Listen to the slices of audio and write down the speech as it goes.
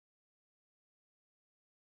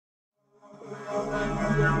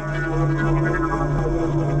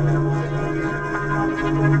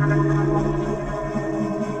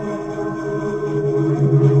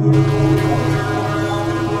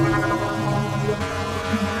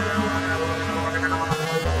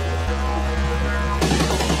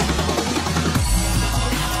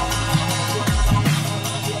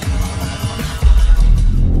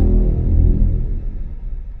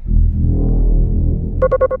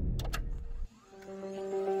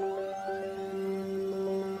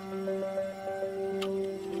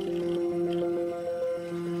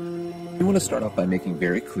to start off by making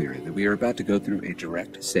very clear that we are about to go through a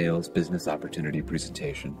direct sales business opportunity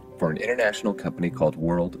presentation for an international company called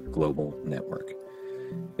World Global Network.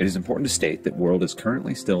 It is important to state that World is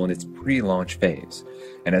currently still in its pre-launch phase,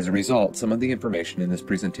 and as a result, some of the information in this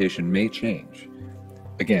presentation may change.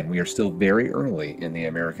 Again, we are still very early in the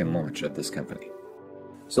American launch of this company.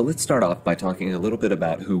 So let's start off by talking a little bit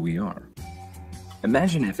about who we are.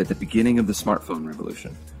 Imagine if at the beginning of the smartphone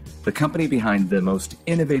revolution, the company behind the most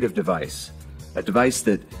innovative device, a device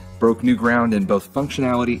that broke new ground in both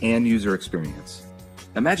functionality and user experience.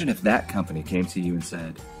 Imagine if that company came to you and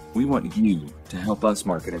said, "We want you to help us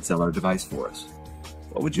market and sell our device for us."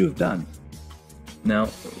 What would you have done? Now,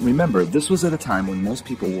 remember, this was at a time when most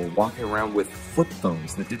people were walking around with flip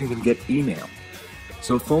phones that didn't even get email.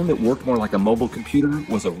 So a phone that worked more like a mobile computer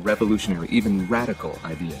was a revolutionary, even radical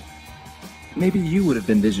idea. Maybe you would have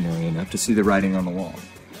been visionary enough to see the writing on the wall.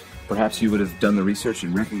 Perhaps you would have done the research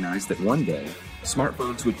and recognized that one day,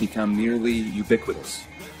 smartphones would become nearly ubiquitous.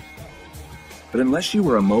 But unless you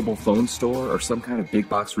were a mobile phone store or some kind of big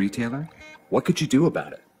box retailer, what could you do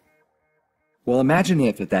about it? Well, imagine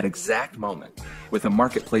if at that exact moment, with a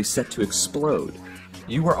marketplace set to explode,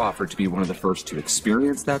 you were offered to be one of the first to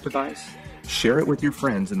experience that device, share it with your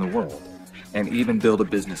friends in the world, and even build a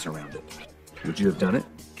business around it. Would you have done it?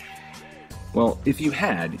 Well, if you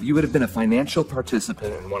had, you would have been a financial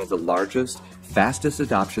participant in one of the largest, fastest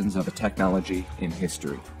adoptions of a technology in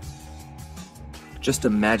history. Just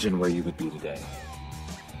imagine where you would be today.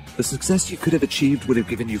 The success you could have achieved would have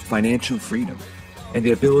given you financial freedom and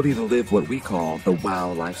the ability to live what we call the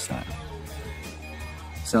WOW lifestyle.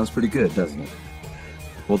 Sounds pretty good, doesn't it?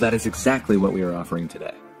 Well, that is exactly what we are offering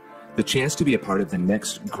today. The chance to be a part of the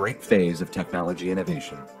next great phase of technology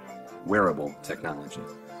innovation, wearable technology.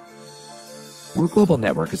 World Global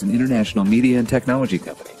Network is an international media and technology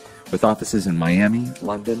company with offices in Miami,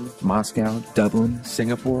 London, Moscow, Dublin,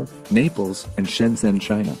 Singapore, Naples, and Shenzhen,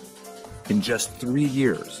 China. In just 3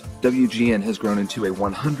 years, WGN has grown into a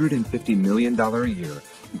 $150 million a year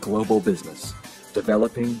global business,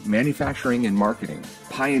 developing, manufacturing, and marketing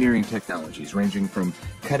pioneering technologies ranging from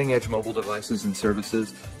cutting-edge mobile devices and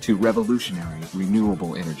services to revolutionary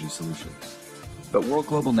renewable energy solutions. But World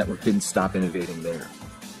Global Network didn't stop innovating there.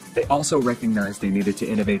 They also recognized they needed to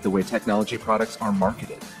innovate the way technology products are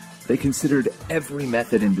marketed. They considered every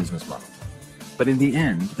method and business model. But in the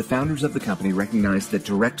end, the founders of the company recognized that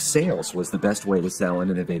direct sales was the best way to sell an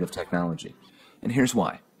innovative technology. And here's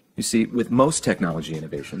why. You see, with most technology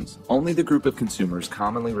innovations, only the group of consumers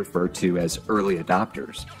commonly referred to as early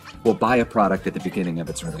adopters will buy a product at the beginning of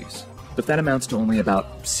its release. But that amounts to only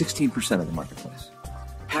about 16% of the marketplace.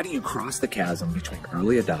 How do you cross the chasm between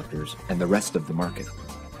early adopters and the rest of the market?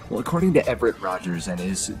 Well, according to Everett Rogers and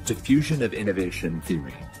his diffusion of innovation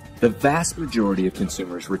theory, the vast majority of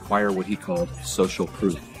consumers require what he called social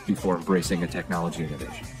proof before embracing a technology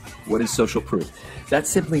innovation. What is social proof? That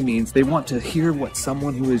simply means they want to hear what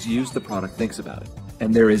someone who has used the product thinks about it.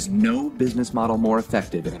 And there is no business model more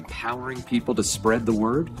effective in empowering people to spread the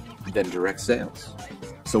word than direct sales.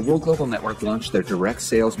 So World Global Network launched their direct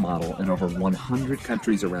sales model in over 100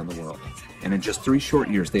 countries around the world. And in just 3 short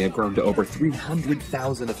years, they have grown to over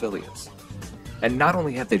 300,000 affiliates. And not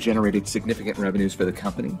only have they generated significant revenues for the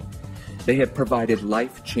company, they have provided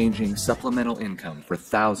life-changing supplemental income for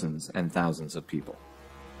thousands and thousands of people.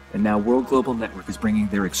 And now World Global Network is bringing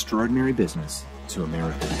their extraordinary business to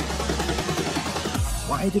America.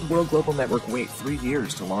 Why did World Global Network wait 3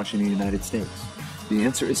 years to launch in the United States? The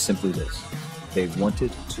answer is simply this. They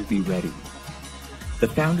wanted to be ready. The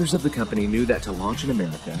founders of the company knew that to launch in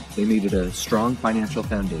America, they needed a strong financial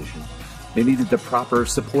foundation, they needed the proper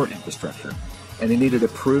support infrastructure, and they needed a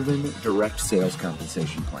proven direct sales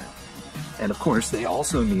compensation plan. And of course, they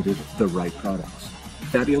also needed the right products.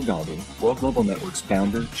 Fabio Galdi, World Global Network's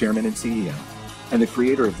founder, chairman, and CEO, and the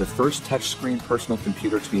creator of the first touchscreen personal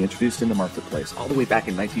computer to be introduced in the marketplace all the way back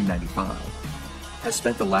in 1995, has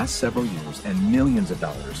spent the last several years and millions of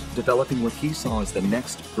dollars developing what he saw as the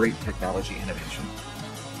next great technology innovation.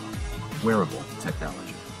 Wearable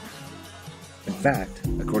technology. In fact,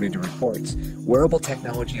 according to reports, wearable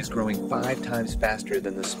technology is growing 5 times faster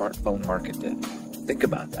than the smartphone market did. Think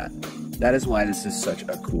about that. That is why this is such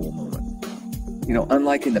a cool moment. You know,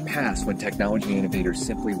 unlike in the past when technology innovators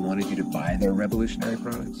simply wanted you to buy their revolutionary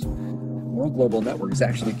products, World Global Network is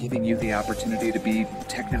actually giving you the opportunity to be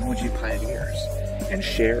technology pioneers and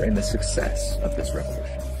share in the success of this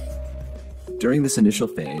revolution. During this initial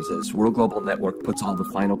phase, as World Global Network puts all the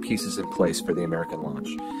final pieces in place for the American launch,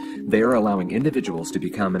 they are allowing individuals to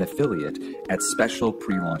become an affiliate at special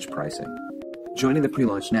pre-launch pricing. Joining the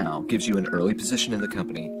pre-launch now gives you an early position in the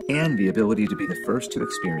company and the ability to be the first to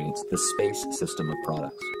experience the space system of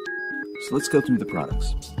products. So let's go through the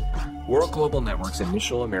products. World Global Network's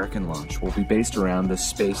initial American launch will be based around the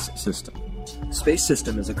Space System. Space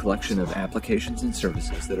System is a collection of applications and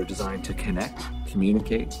services that are designed to connect,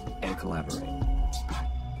 communicate, and collaborate.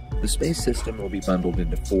 The Space System will be bundled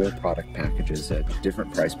into 4 product packages at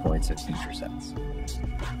different price points and feature sets.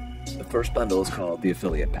 The first bundle is called the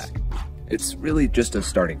Affiliate Pack. It's really just a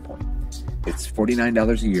starting point. It's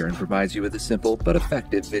 $49 a year and provides you with a simple but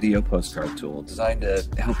effective video postcard tool designed to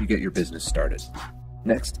help you get your business started.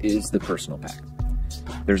 Next is the Personal Pack.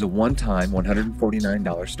 There's a one-time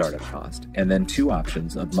 $149 startup cost and then 2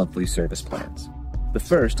 options of monthly service plans. The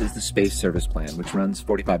first is the Space Service Plan, which runs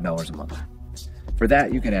 $45 a month. For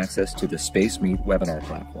that, you get access to the Space Meet webinar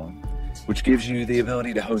platform, which gives you the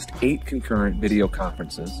ability to host 8 concurrent video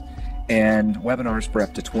conferences and webinars for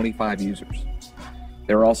up to 25 users.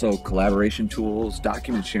 There are also collaboration tools,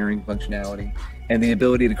 document sharing functionality, and the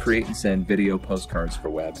ability to create and send video postcards for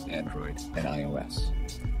web, Android, and iOS.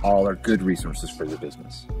 All are good resources for your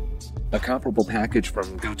business. A comparable package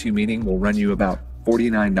from GoToMeeting will run you about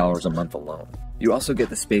 $49 a month alone. You also get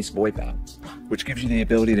the Space VoIP app, which gives you the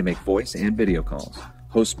ability to make voice and video calls,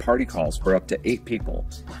 host party calls for up to 8 people,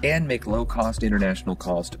 and make low-cost international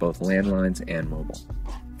calls to both landlines and mobile.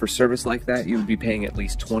 For service like that, you would be paying at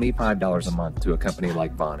least $25 a month to a company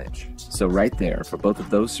like Vonage. So right there, for both of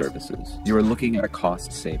those services, you are looking at a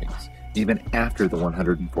cost savings, even after the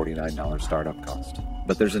 $149 startup cost.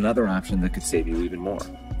 But there's another option that could save you even more.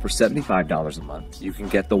 For $75 a month, you can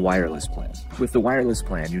get the wireless plan. With the wireless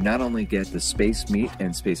plan, you not only get the Space Meet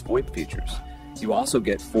and Space VoIP features, you also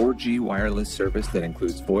get 4G wireless service that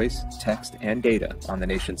includes voice, text, and data on the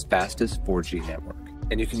nation's fastest 4G network.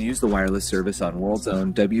 And you can use the wireless service on World's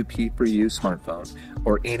own WP4U smartphone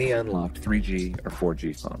or any unlocked 3G or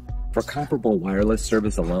 4G phone. For comparable wireless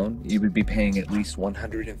service alone, you would be paying at least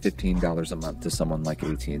 $115 a month to someone like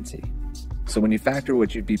AT&T. So when you factor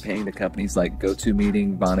what you'd be paying to companies like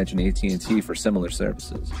GoToMeeting, Vonage, and AT&T for similar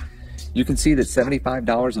services, you can see that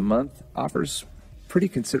 $75 a month offers pretty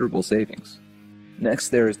considerable savings. Next,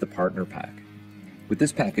 there is the Partner Pack. With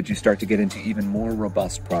this package, you start to get into even more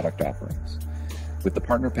robust product offerings. With the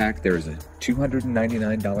Partner Pack, there is a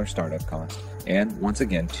 $299 startup cost and, once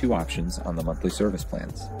again, 2 options on the monthly service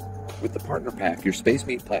plans. With the Partner Pack, your Space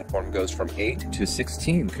Meet platform goes from 8 to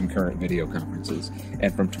 16 concurrent video conferences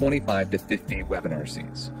and from 25 to 50 webinar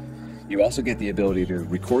seats. You also get the ability to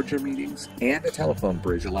record your meetings and a telephone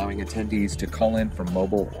bridge allowing attendees to call in from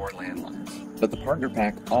mobile or landlines. But the Partner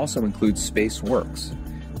Pack also includes SpaceWorks,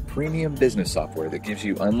 premium business software that gives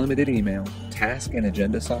you unlimited email, task and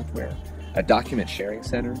agenda software, a document sharing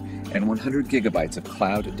center, and 100 gigabytes of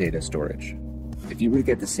cloud data storage. If you were to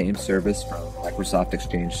get the same service from Microsoft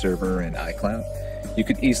Exchange Server and iCloud, you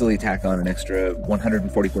could easily tack on an extra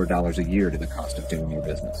 $144 a year to the cost of doing your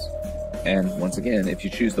business. And once again, if you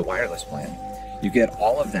choose the wireless plan, you get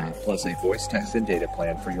all of that plus a voice, text, and data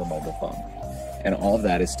plan for your mobile phone. And all of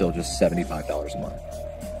that is still just $75 a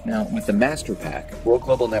month. Now, with the Master Pack, World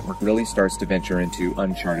Global Network really starts to venture into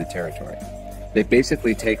uncharted territory. They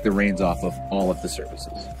basically take the reins off of all of the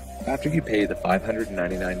services. After you pay the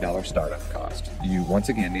 $599 startup cost, you once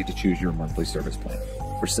again need to choose your monthly service plan.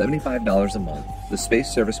 For $75 a month, the Space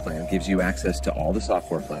Service Plan gives you access to all the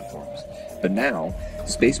software platforms. But now,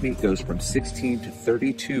 Space Meet goes from 16 to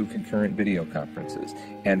 32 concurrent video conferences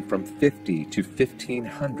and from 50 to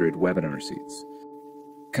 1,500 webinar seats.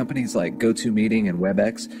 Companies like GoToMeeting and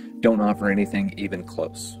WebEx don't offer anything even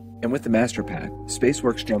close. And with the Master Pack,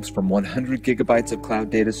 SpaceWorks jumps from 100 gigabytes of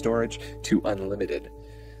cloud data storage to unlimited.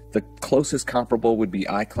 The closest comparable would be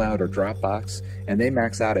iCloud or Dropbox, and they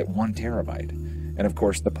max out at 1 terabyte. And of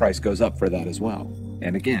course, the price goes up for that as well.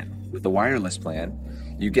 And again, with the wireless plan,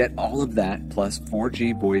 you get all of that plus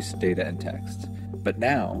 4G voice, data, and text. But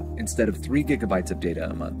now, instead of 3 gigabytes of data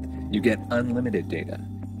a month, you get unlimited data.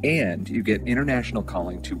 And you get international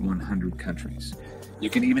calling to 100 countries. You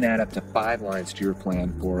can even add up to 5 lines to your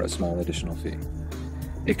plan for a small additional fee.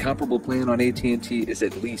 A comparable plan on AT&T is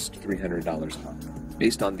at least $300 a month.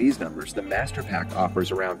 Based on these numbers, the Master Pack offers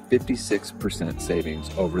around 56% savings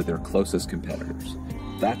over their closest competitors.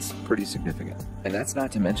 That's pretty significant. And that's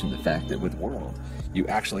not to mention the fact that with World, you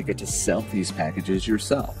actually get to sell these packages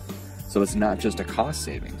yourself. So it's not just a cost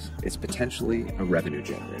savings, it's potentially a revenue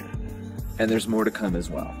generator. And there's more to come as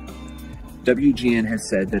well. WGN has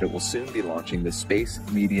said that it will soon be launching the Space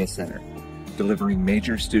Media Center, delivering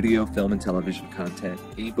major studio, film, and television content,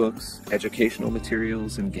 ebooks, educational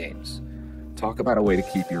materials, and games. Talk about a way to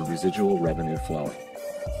keep your residual revenue flowing.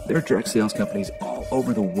 There are direct sales companies all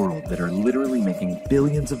over the world that are literally making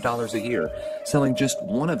billions of dollars a year selling just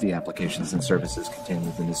one of the applications and services contained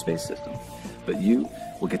within the space system. But you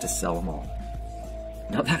will get to sell them all.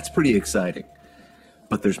 Now that's pretty exciting.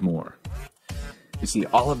 But there's more. You see,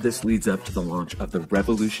 all of this leads up to the launch of the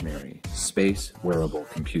revolutionary Space Wearable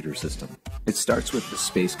Computer System. It starts with the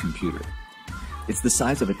Space Computer. It's the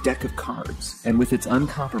size of a deck of cards, and with its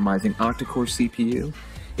uncompromising octa-core CPU,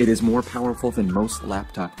 it is more powerful than most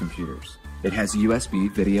laptop computers. It has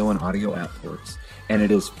USB video and audio out ports, and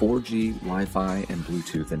it is 4G, Wi-Fi, and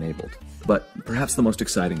Bluetooth enabled. But perhaps the most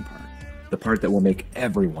exciting part, the part that will make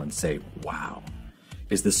everyone say, wow,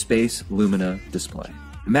 is the Space Lumina display.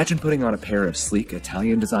 Imagine putting on a pair of sleek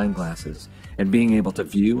Italian-designed glasses and being able to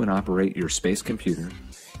view and operate your space computer,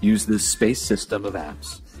 use this space system of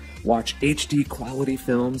apps, watch HD quality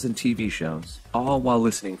films and TV shows, all while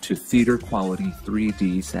listening to theater quality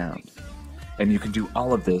 3D sound. And you can do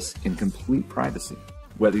all of this in complete privacy.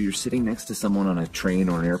 Whether you're sitting next to someone on a train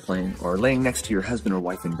or an airplane, or laying next to your husband or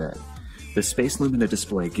wife in bed, the Space Lumina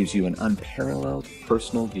display gives you an unparalleled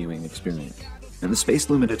personal viewing experience. And the Space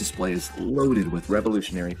Lumina display is loaded with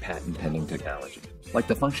revolutionary patent-pending technology, like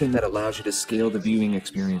the function that allows you to scale the viewing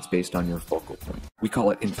experience based on your focal point. We call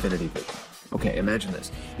it Infinity Vision. Okay, imagine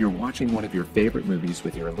this. You're watching one of your favorite movies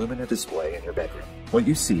with your Lumina display in your bedroom. What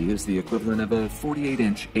you see is the equivalent of a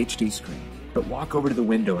 48-inch HD screen. But walk over to the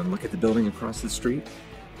window and look at the building across the street,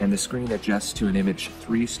 and the screen adjusts to an image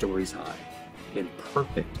 3 stories high, in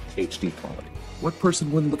perfect HD quality. What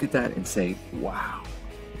person wouldn't look at that and say, wow?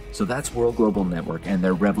 So that's World Global Network and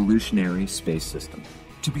their revolutionary space system.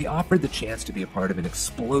 To be offered the chance to be a part of an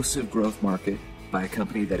explosive growth market by a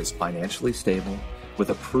company that is financially stable, with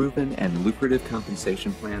a proven and lucrative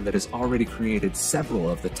compensation plan that has already created several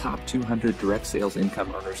of the top 200 direct sales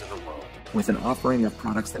income earners in the world, with an offering of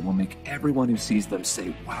products that will make everyone who sees them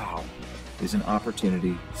say, wow, is an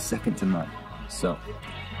opportunity second to none. So,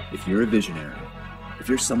 if you're a visionary, if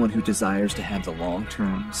you're someone who desires to have the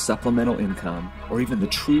long-term supplemental income or even the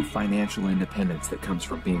true financial independence that comes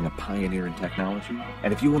from being a pioneer in technology,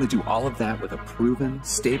 and if you want to do all of that with a proven,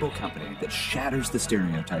 stable company that shatters the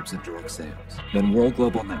stereotypes of direct sales, then World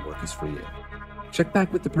Global Network is for you. Check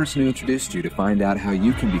back with the person who introduced you to find out how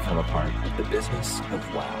you can become a part of the business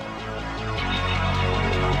of wow.